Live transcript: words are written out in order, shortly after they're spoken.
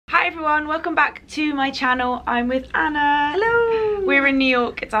everyone, welcome back to my channel. I'm with Anna. Hello. We're in New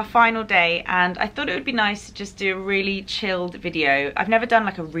York, it's our final day, and I thought it would be nice to just do a really chilled video. I've never done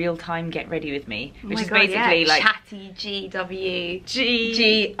like a real-time get ready with me, which is basically like chatty G-W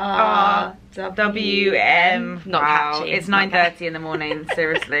G-R-W-M. Not wow, catchy. it's 9:30 in the morning,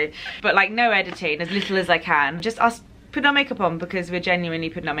 seriously. But like no editing, as little as I can. Just us putting our makeup on because we're genuinely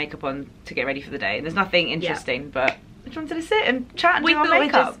putting our makeup on to get ready for the day. There's nothing interesting, but I just wanted to sit and chat and do our makeup.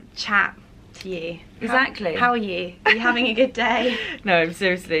 We'd just chat to you. Exactly. How are you? Are you having a good day? No,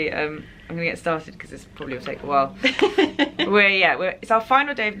 seriously, I'm gonna get started because this probably will take a while. It's our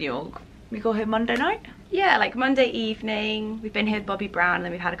final day of New York. We got here Monday night. Yeah, like Monday evening. We've been here with Bobby Brown, and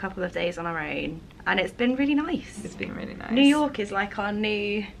then we've had a couple of days on our own, and it's been really nice. It's been really nice. New York is like our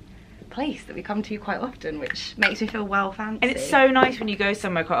new place that we come to quite often, which makes me feel well fancy. And it's so nice when you go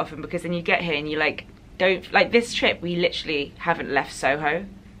somewhere quite often because then you get here and you like don't like this trip. We literally haven't left Soho.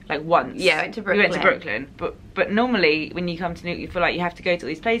 Like once. Yeah, we went to Brooklyn. We went to Brooklyn, but normally when you come to New York, you feel like you have to go to all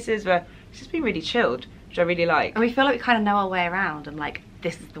these places where it's just been really chilled, which I really like. And we feel like we kind of know our way around, and like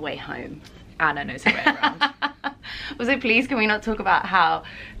this is the way home. Anna knows her way around. Also, please can we not talk about how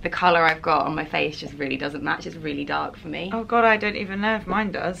the colour I've got on my face just really doesn't match? It's really dark for me. Oh god, I don't even know if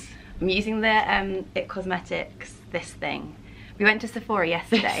mine does. I'm using the It Cosmetics this thing. We went to Sephora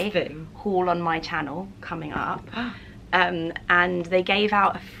yesterday. This thing. Haul on my channel coming up. And they gave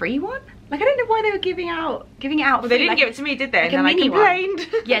out a free one. Like I don't know why they were giving it out. Well, they didn't like, give it to me, did they? Like and then I complained.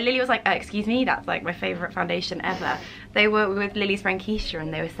 Yeah, Lily was like, excuse me, that's like my favourite foundation ever. They were with Lily's friend Keisha,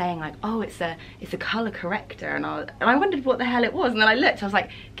 and they were saying like, oh, it's a colour corrector, and I wondered what the hell it was, and then I looked, I was like,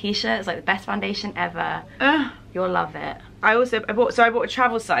 Keisha, it's like the best foundation ever. You'll love it. I bought a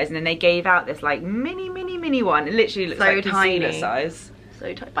travel size, and then they gave out this like mini one. It literally looks like concealer size.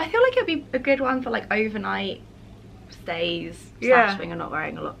 So tiny. But I feel like it'd be a good one for like overnight stays, slash when you're not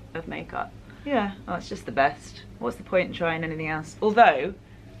wearing a lot of makeup. Yeah, oh, it's just the best. What's the point in trying anything else? Although,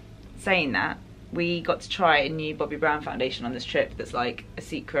 saying that, we got to try a new Bobbi Brown foundation on this trip that's like a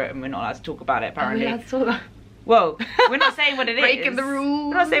secret and we're not allowed to talk about it apparently. Oh, yeah, I saw that. Well, we're not saying what it is. Breaking the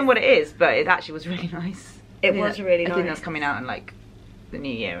rules. We're not saying what it is, but it actually was really nice. It was really nice. I think that's coming out in like the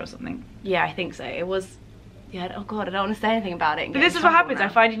new year or something. Yeah, I think so. It was, yeah, oh god, I don't want to say anything about it. But this is what happens, I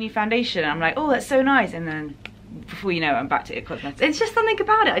find a new foundation and I'm like, oh, that's so nice, and then before you know it, I'm back to It Cosmetics. It's just something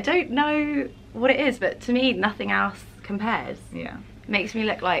about it. I don't know what it is, but to me, nothing else compares. Yeah. It makes me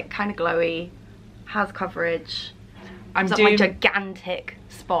look like kind of glowy, has coverage. I'm doing my gigantic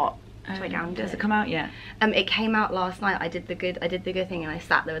spot. Does it come out yet? It came out last night. I did the good thing, and I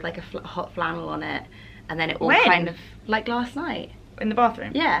sat there with like a hot flannel on it, and then it all kind of like last night. In the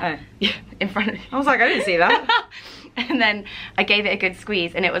bathroom? Yeah. Oh. Yeah, in front of me. I was like, I didn't see that. And then I gave it a good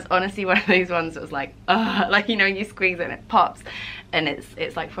squeeze, and it was honestly one of those ones that was like, like, you know, you squeeze it and it pops, and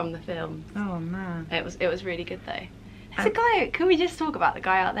it's like from the film. Oh man. It was really good though. There's a guy. Can we just talk about the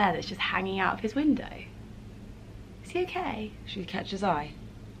guy out there that's just hanging out of his window? Is he okay? Should we catch his eye?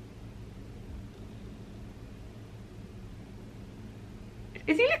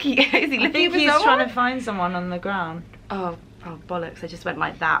 Is he looking? Is he looking? I think he's trying to find someone on the ground. Oh bollocks! I just went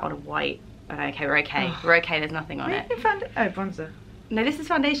like that on a white. Okay, we're okay. We're okay. There's nothing on it. You found it? Oh, bronzer. No, this is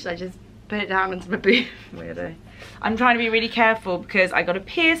foundation. I just put it down into my booth. Weirdo. I'm trying to be really careful because I got a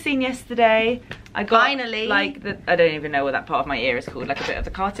piercing yesterday. I got finally like I don't even know what that part of my ear is called. Like a bit of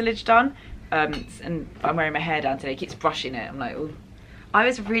the cartilage done. And I'm wearing my hair down today. It keeps brushing it. I'm like, ooh. I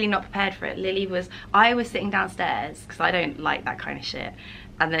was really not prepared for it. I was sitting downstairs because I don't like that kind of shit.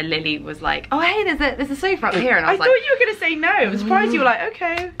 And then Lily was like, oh hey, there's a sofa up here, and I was like, thought you were gonna say no. I'm surprised you were like,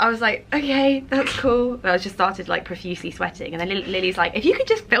 okay. I was like, okay, that's cool. And I just started like profusely sweating, and then Lily's like, if you could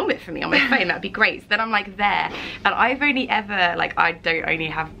just film it for me on my phone, that'd be great. So then I'm like there, and I've only ever I don't only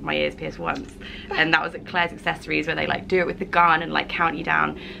have my ears pierced once, and that was at Claire's Accessories where they like do it with the gun and like count you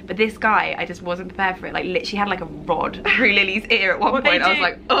down. But this guy, I just wasn't prepared for it. Like literally had like a rod through Lily's ear at one point. I was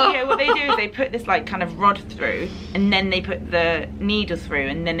like, oh. Yeah, what they do is they put this like kind of rod through, and then they put the needle through,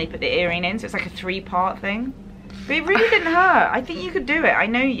 and then they put the earring in, so it's like a 3-part thing. But it really didn't hurt. I think you could do it. I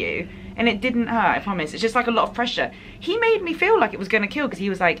know you. And it didn't hurt, I promise. It's just like a lot of pressure. He made me feel like it was going to kill because he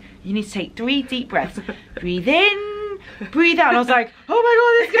was like, you need to take 3 deep breaths. Breathe in, breathe out. And I was like, oh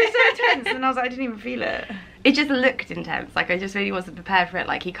my god, this is so intense. And I was like, I didn't even feel it. It just looked intense. Like I just really wasn't prepared for it.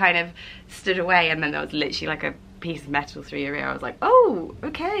 Like he kind of stood away, and then there was literally like a piece of metal through your ear. I was like, oh,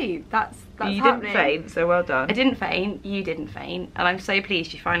 okay, that's you happening. didn't faint, so well done. I didn't faint, you didn't faint, and I'm so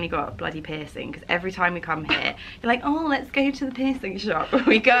pleased you finally got a bloody piercing, because every time we come here, you're like, oh, let's go to the piercing shop.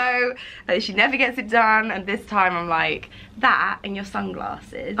 We go, and she never gets it done, and this time I'm like, that and your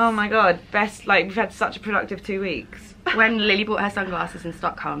sunglasses. Oh my god, best, like, we've had such a productive 2 weeks. When Lily bought her sunglasses in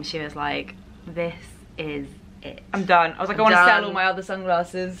Stockholm, she was like, this is it. I'm done. I was like, I want to sell all my other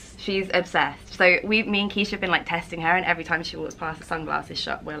sunglasses. She's obsessed. So me and Keisha have been like testing her, and every time she walks past the sunglasses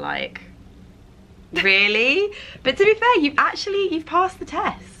shop, we're like, really? But to be fair, you've passed the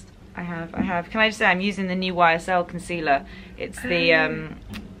test. I have. Can I just say, I'm using the new YSL concealer. It's the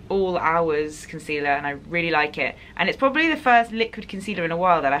All Hours concealer, and I really like it. And it's probably the first liquid concealer in a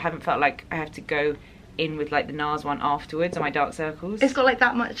while that I haven't felt like I have to go in with like the NARS one afterwards on my dark circles. It's got like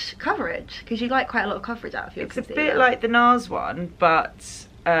that much coverage, because you like quite a lot of coverage out of your concealer. It's a bit like the NARS one, but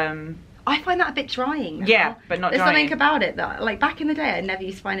I find that a bit drying now. Yeah, but not There's drying. something about it that, like, back in the day I never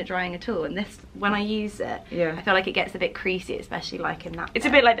used to find it drying at all, and this, when I use it, yeah, I feel like it gets a bit creasy, especially like in that It's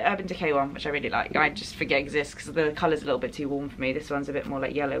a bit like the Urban Decay one, which I really like. I just forget exists because the colour's a little bit too warm for me. This one's a bit more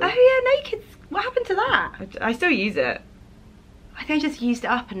like yellow. Oh yeah, Naked. What happened to that? I still use it. I think I just used it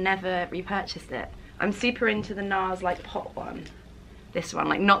up and never repurchased it. I'm super into the NARS like pot one. This one,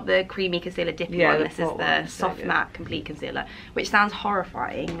 like not the creamy concealer dippy one. This is the soft matte complete concealer, which sounds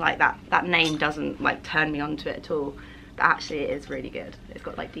horrifying. Like that name doesn't like turn me onto it at all. But actually, it is really good. It's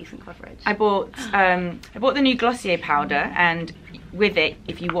got like decent coverage. I bought the new Glossier powder, and with it,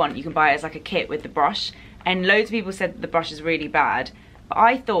 if you want, you can buy it as like a kit with the brush. And loads of people said that the brush is really bad. But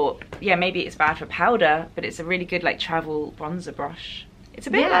I thought, yeah, maybe it's bad for powder, but it's a really good like travel bronzer brush. It's a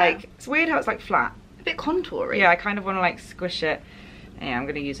bit like, it's weird how it's like flat. A bit contoury. Yeah, I kind of want to like squish it. Yeah, I'm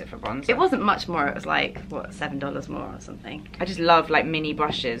gonna use it for bronzer. It wasn't much more. It was like, what, $7 more or something. I just love like mini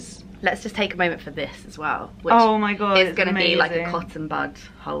brushes. Let's just take a moment for this as well. Which oh my god, it's gonna be like a cotton bud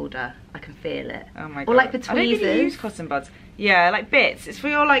holder. I can feel it. Oh my god. Or like the tweezers. I don't really use cotton buds. Yeah, like bits. It's for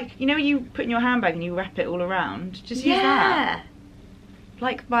your like, you know, you put in your handbag and you wrap it all around. Just use that.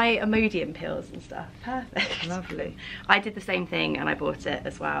 Like my Imodium pills and stuff. Perfect. Lovely. I did the same thing and I bought it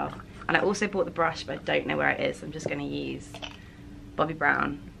as well. And I also bought the brush, but I don't know where it is. I'm just going to use Bobbi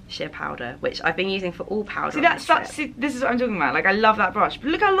Brown sheer powder, which I've been using for all powder. See, this is what I'm talking about. Like, I love that brush, but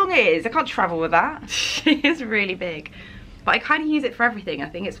look how long it is. I can't travel with that. It is really big. But I kind of use it for everything. I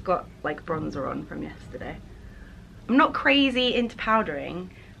think it's got like bronzer on from yesterday. I'm not crazy into powdering,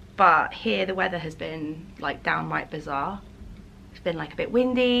 but here the weather has been like downright bizarre. It's been like a bit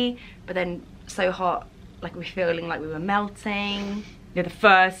windy, but then so hot, like we're feeling like we were melting. Yeah, the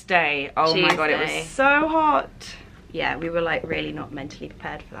first day. Oh my god, it was so hot. Yeah, we were like really not mentally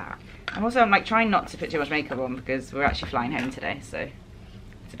prepared for that. And also I'm like trying not to put too much makeup on because we're actually flying home today, so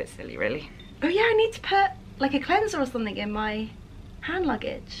it's a bit silly really. Oh yeah, I need to put like a cleanser or something in my hand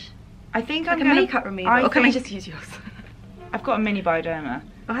luggage. I think like I'm gonna... makeup remover. Or can I just use yours? I've got a mini Bioderma.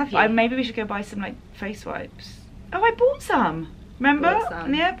 Oh, have you? Maybe we should go buy some like face wipes. Oh, I bought some. Remember?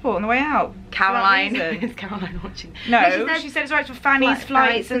 In the airport on the way out. Caroline. Is Caroline watching? No, she said it's right for fannies,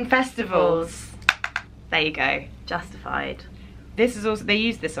 flights and festivals. There you go. Justified. This is also, they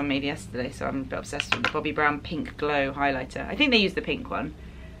used this on me yesterday, so I'm a bit obsessed with the Bobbi Brown Pink Glow highlighter. I think they used the pink one.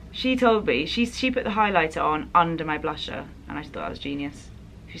 She told me, she put the highlighter on under my blusher, and I just thought that was genius.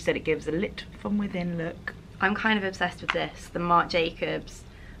 She said it gives a lit from within look. I'm kind of obsessed with this, the Marc Jacobs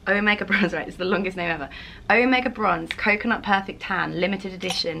Omega Bronze, right, it's the longest name ever. Omega Bronze Coconut Perfect Tan, limited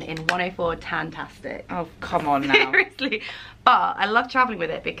edition in 104 Tantastic. Oh, come on now. Seriously. But I love travelling with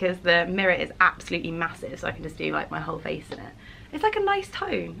it because the mirror is absolutely massive, so I can just do like my whole face in it. It's like a nice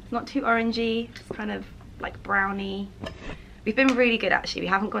tone. It's not too orangey, it's kind of like browny. We've been really good actually. We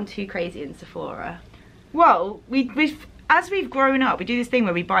haven't gone too crazy in Sephora. Well, as we've grown up, we do this thing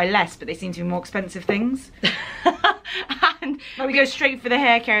where we buy less, but they seem to be more expensive things. And like we go straight for the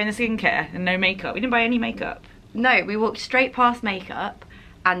hair care and the skincare and no makeup. We didn't buy any makeup. No, we walked straight past makeup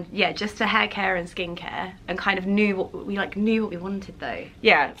and yeah, just to hair care and skincare, and kind of knew what we wanted though.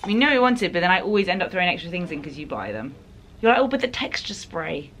 Yeah, we knew what we wanted, but then I always end up throwing extra things in because you buy them. You're like, oh, but the texture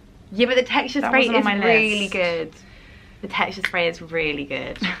spray. Yeah, but the texture spray is really good. The texture spray is really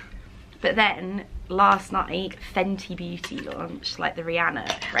good. But then last night, Fenty Beauty launched like the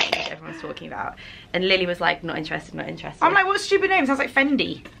Rihanna range everyone's talking about, and Lily was like, not interested, not interested. I'm like, what stupid name? It sounds like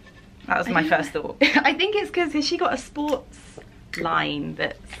Fendi. That was my first thought. I think it's because she got a sports line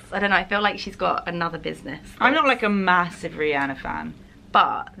that's, I don't know, I feel like she's got another business. I'm not like a massive Rihanna fan.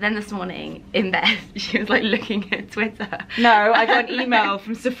 But then this morning in bed, she was like looking at Twitter. No, I got an email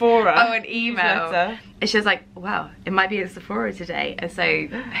from Sephora. Oh, an email. And she was like, wow, it might be at Sephora today. And so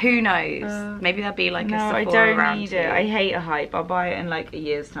who knows? Maybe there'll be like a Sephora I around don't need it. I hate a hype. I'll buy it in like a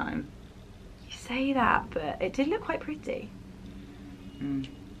year's time. You say that, but it did look quite pretty.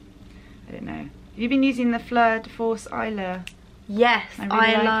 I don't know. Have you been using the Fleur de Force Eylure? Yes,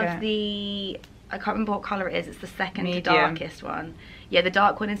 I love it. the, I can't remember what colour it is. It's the second Medium. darkest one. Yeah, the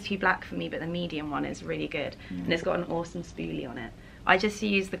dark one is too black for me, but the medium one is really good. And it's got an awesome spoolie on it. I just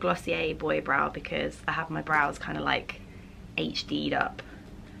use the Glossier Boy Brow because I have my brows kind of like HD'd up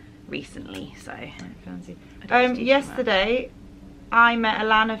recently, so. Fancy. Yesterday, I met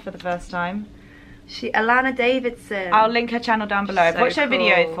Alana for the first time. Alana Davidson. I'll link her channel down below. I've watched her cool.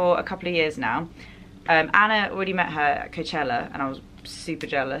 video for a couple of years now. Anna already met her at Coachella and I was super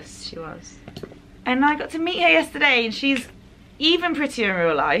jealous. She was. And I got to meet her yesterday and she's even prettier in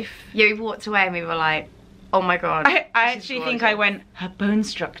real life. Yeah, we walked away and we were like, oh my god. I actually think I went, her bone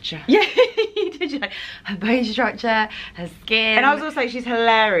structure. Yeah, you did. Like, her bone structure, her skin. And I was also like, she's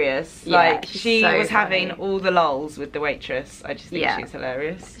hilarious. Yeah, like, she's she so was funny. having all the lols with the waitress. I just think she's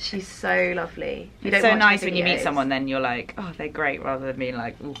hilarious. She's so lovely. It's so nice when you meet someone, then you're like, oh, they're great, rather than being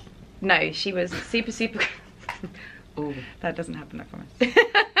like, ooh. No, she was super. Ooh, that doesn't happen, I promise.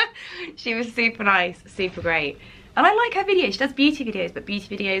 She was super nice, super great. And I like her videos. She does beauty videos, but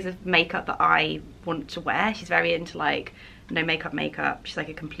beauty videos of makeup that I want to wear. She's very into like no makeup. She's like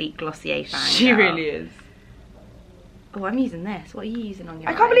a complete Glossier fan. She really is. Oh, I'm using this. What are you using on your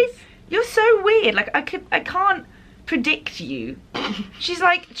eyes? I can't believe you're so weird. Like I can't predict you. She's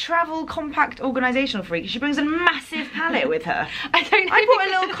like travel compact organisational freak. She brings a massive palette with her. I don't know. I bought a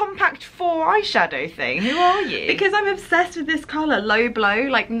little compact 4 eyeshadow thing. Who are you? Because I'm obsessed with this colour, low blow.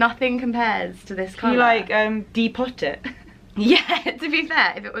 Like nothing compares to this colour. You like depot it? Yeah, to be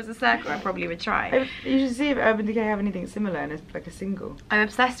fair, if it was a circle I probably would try. You should see if Urban Decay have anything similar and it's like a single. I'm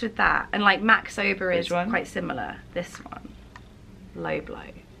obsessed with that. And like MAC Sober is one? quite similar. This one. Low blow.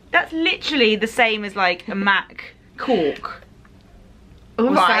 That's literally the same as like a MAC Cork.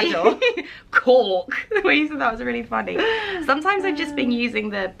 Right. Cork. The way you said that was really funny. Sometimes I've just been using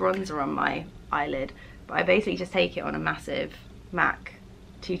the bronzer on my eyelid, but I basically just take it on a massive MAC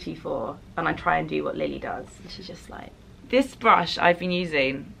 224 and I try and do what Lily does. And she's just like... This brush I've been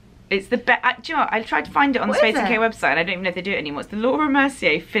using, it's the best. Do you know what? I tried to find it on the Space NK website and I don't even know if they do it anymore. It's the Laura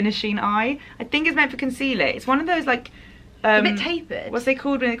Mercier Finishing Eye. I think it's meant for concealer. It's one of those like... a bit tapered. What's they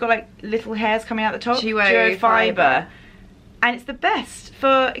called when they've got like little hairs coming out the top? Duo fibre. And it's the best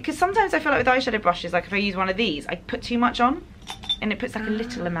for, because sometimes I feel like with eyeshadow brushes, like if I use one of these, I put too much on and it puts like a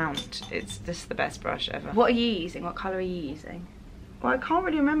little amount. It's just the best brush ever. What are you using? What colour are you using? Well, I can't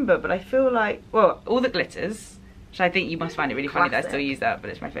really remember, but I feel like, well, all the glitters, which I think you must find it really funny that I still use that, but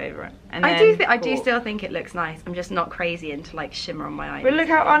it's my favourite. And I do still think it looks nice. I'm just not crazy into like shimmer on my eyes. But look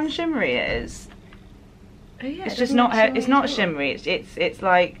how unshimmery it is. Oh yeah. It's just not, it's not shimmery. It's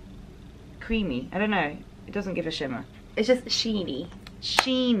like creamy. I don't know. It doesn't give a shimmer. It's just sheeny.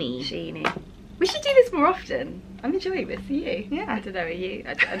 Sheeny. We should do this more often. I'm enjoying this. Are you? Yeah. I don't know. Are you?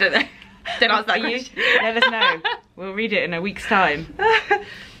 I don't know. Don't ask that question. Let us know. We'll read it in a week's time.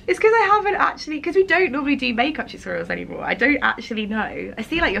 It's because I haven't actually, because we don't normally do makeup tutorials anymore. I don't actually know. I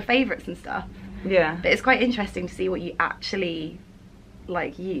see like your favourites and stuff. Yeah. But it's quite interesting to see what you actually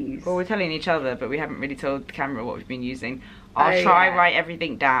like use. Well, we're telling each other, but we haven't really told the camera what we've been using. I'll try write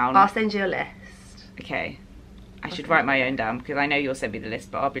everything down. I'll send you a list. Okay. I should write my own down because I know you'll send me the list,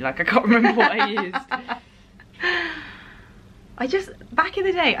 but I'll be like, I can't remember what I used. Back in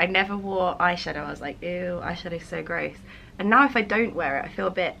the day, I never wore eyeshadow. I was like, ew, eyeshadow's so gross. And now if I don't wear it, I feel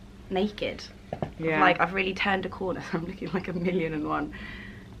a bit naked. Yeah. Like I've really turned a corner. I'm looking like 1,000,001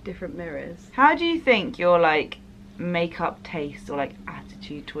 different mirrors. How do you think your like makeup taste or like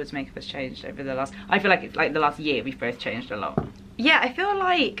attitude towards makeup has changed over the last, I feel like it's like the last year we've both changed a lot. Yeah, I feel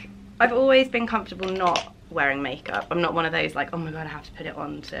like I've always been comfortable not wearing makeup. I'm not one of those like, oh my god, I have to put it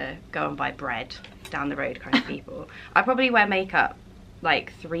on to go and buy bread down the road kind of people. I probably wear makeup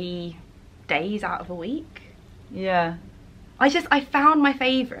like 3 days out of a week. Yeah. I found my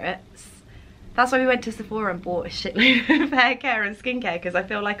favourites. That's why we went to Sephora and bought a shitload of hair care and skincare, because I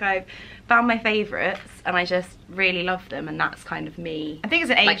feel like I've found my favourites and I just really love them, and that's kind of me. I think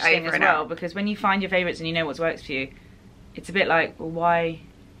it's an age thing as well, because when you find your favourites and you know what works for you, it's a bit like, well, why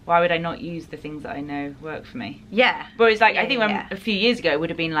would I not use the things that I know work for me? Yeah. Whereas like, I think a few years ago it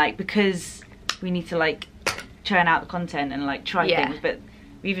would have been like, because we need to like churn out the content and like try things, but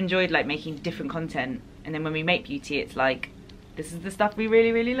we've enjoyed like making different content, and then when we make beauty, it's like, this is the stuff we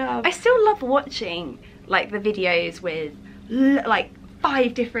really, really love. I still love watching like the videos with like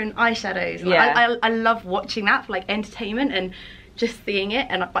 5 different eyeshadows. Yeah. I love watching that for like entertainment and just seeing it,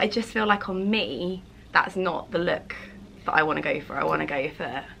 but I just feel like on me, that's not the look that I want to go for. I want to go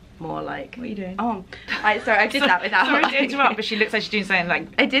for more like... What are you doing? Oh, sorry, I did that without... Sorry to interrupt, but she looks like she's doing something like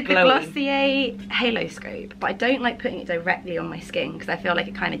I did glowing. the Glossier Halo Scope, but I don't like putting it directly on my skin because I feel like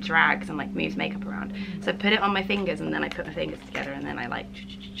it kind of drags and like moves makeup around. So I put it on my fingers and then I put my fingers together and then I like...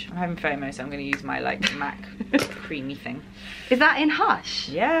 I'm having FOMO, so I'm going to use my like MAC creamy thing. Is that in Hush?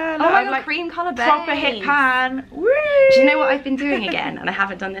 Yeah. Oh my god, like cream colour base. proper hit pan. Woo! Do you know what I've been doing again? And I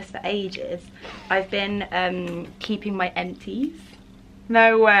haven't done this for ages. I've been keeping my empties.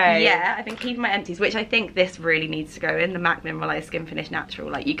 No way. Yeah, I've been keeping my empties, which I think this really needs to go in, the MAC Mineralized Skin Finish Natural.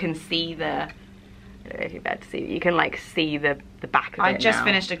 Like you can see the, I don't know if you're better to see, you can like see the back of it I just now.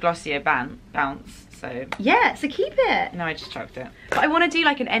 finished a Glossier bounce, so... Yeah, so keep it. No, I just chucked it. But I want to do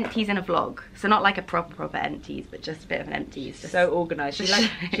like an empties in a vlog. So not like a proper empties, but just a bit of an empties. Just... So organised.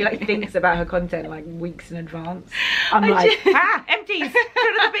 She like thinks about her content like weeks in advance. I'm like, empties! Put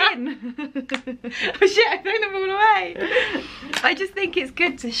it in the bin! Oh shit, I threw them all away. I just think it's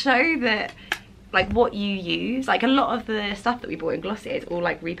good to show that like what you use. Like a lot of the stuff that we bought in Glossier is all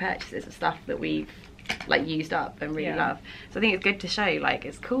like repurchases of stuff that we've like used up and really love. So I think it's good to show, like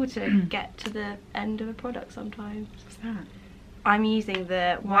it's cool to get to the end of a product sometimes. What's that? I'm using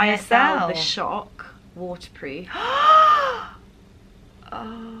the YSL. The Shock waterproof.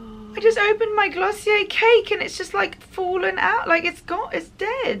 I just opened my Glossier cake and it's just like fallen out. Like it's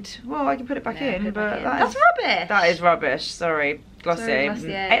dead. Well, I can put it back in, but that's rubbish. That is rubbish. Sorry,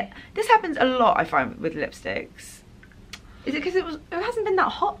 Glossier. This happens a lot, I find, with lipsticks. Is it because it hasn't been that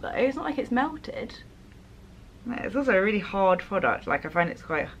hot though? It's not like it's melted. It's also a really hard product. Like I find it's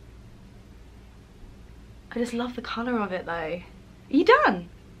quite... I just love the colour of it though. Are you done?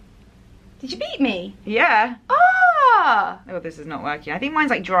 Did you beat me? Yeah. Ah! Oh, this is not working. I think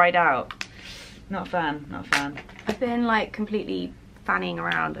mine's like dried out. Not a fan, not a fan. I've been like completely fanning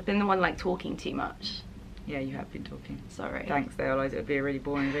around. I've been the one like talking too much. Yeah, you have been talking. Sorry. Thanks though, otherwise it would be a really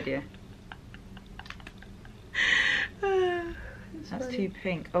boring video. That's too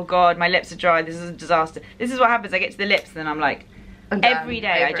pink. Oh god, my lips are dry. This is a disaster. This is what happens. I get to the lips and then I'm like, every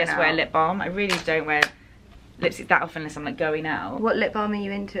day I just wear lip balm. I really don't wear lipstick that often unless I'm like going out. What lip balm are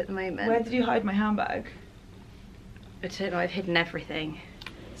you into at the moment? Where did you hide my handbag? I don't know, I've hidden everything.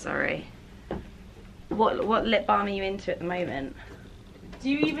 Sorry. What lip balm are you into at the moment? Do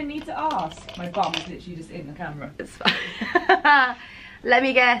you even need to ask? My balm is literally just in the camera. It's fine. Let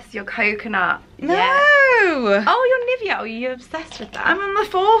me guess, your coconut. No! Yeah. Oh, your Nivea. Oh, you're obsessed with that. I'm on the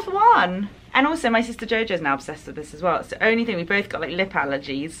 4th one. And also my sister Jojo's now obsessed with this as well. It's the only thing, we both got like lip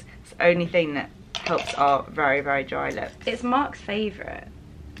allergies. It's the only thing that helps our very, very dry lips. It's Mark's favourite.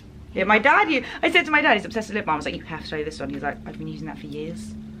 Yeah, my dad, I said to my dad, he's obsessed with lip balm. I was like, you have to try this one. He's like, I've been using that for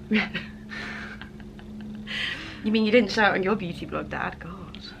years. You mean you didn't show it on your beauty blog, Dad?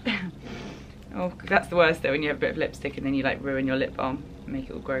 God. Oh, that's the worst though, when you have a bit of lipstick and then you like ruin your lip balm and make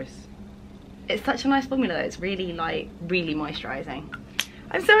it all gross. It's such a nice formula though. It's really like, really moisturising.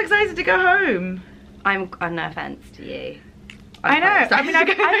 I'm so excited to go home. I'm no offence to you. I know. I mean, I've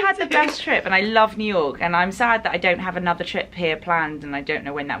had the best trip and I love New York, and I'm sad that I don't have another trip here planned and I don't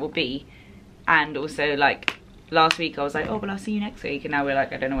know when that will be. And also, like, last week I was like, oh, well, I'll see you next week. And now we're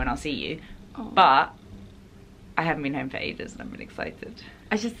like, I don't know when I'll see you. Oh. But I haven't been home for ages and I'm really excited.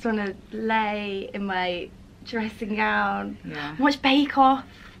 I just want to lay in my dressing gown, Yeah. watch Bake Off.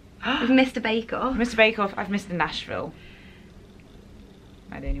 We've missed a Bake Off. Mr. Bake Off, I've missed the Nashville.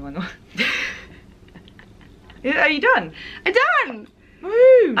 Am I the only one? Are you done? I'm done!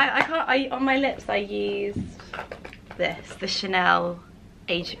 Woo! I can't, on my lips I used this, the Chanel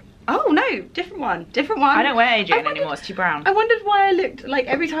Age. Oh no, different one. I don't wear Adrienne anymore, it's too brown. I wondered why I looked, like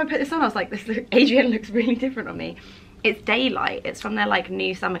every time I put this on I was like, this Adrienne looks really different on me. It's Daylight, it's from their like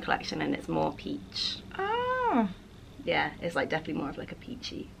new summer collection and it's more peach. Oh. Yeah, it's like definitely more of like a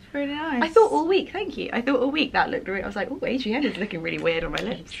peachy. It's really nice. I thought all week, thank you. I thought all week that looked really, I was like, oh, Adrienne is looking really weird on my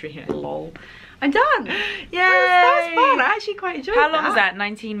lips. Adrienne. Lol. I'm done. Yay! That was fun, I actually quite enjoyed that. How long was that?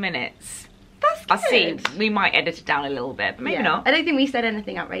 19 minutes. That's good. I'll see. We might edit it down a little bit, but maybe not. I don't think we said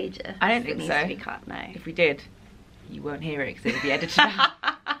anything outrageous. I don't think needs so. to be cut, no. If we did, you won't hear it because it'll be edited out.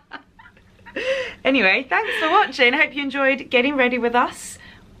 Anyway, thanks for watching. I hope you enjoyed getting ready with us.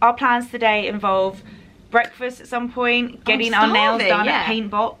 Our plans today involve breakfast at some point, getting our nails done at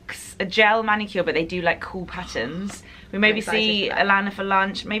Paint Box, a gel manicure, but they do like cool patterns. We maybe see Alana for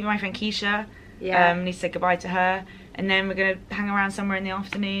lunch, maybe my friend Keisha. Yeah. Need to say goodbye to her. And then we're going to hang around somewhere in the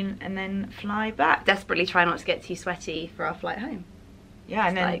afternoon and then fly back. Desperately try not to get too sweaty for our flight home. Yeah,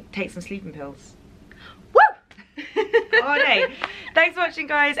 and then like... take some sleeping pills. Woo! God, hey. Thanks for watching,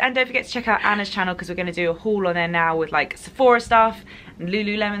 guys, and don't forget to check out Anna's channel because we're going to do a haul on there now with like Sephora stuff and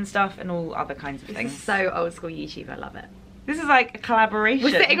Lululemon stuff and all other kinds of things. This is so old school YouTube. I love it. This is like a collaboration.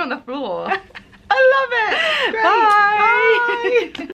 We're sitting on the floor. I love it. Bye. Bye.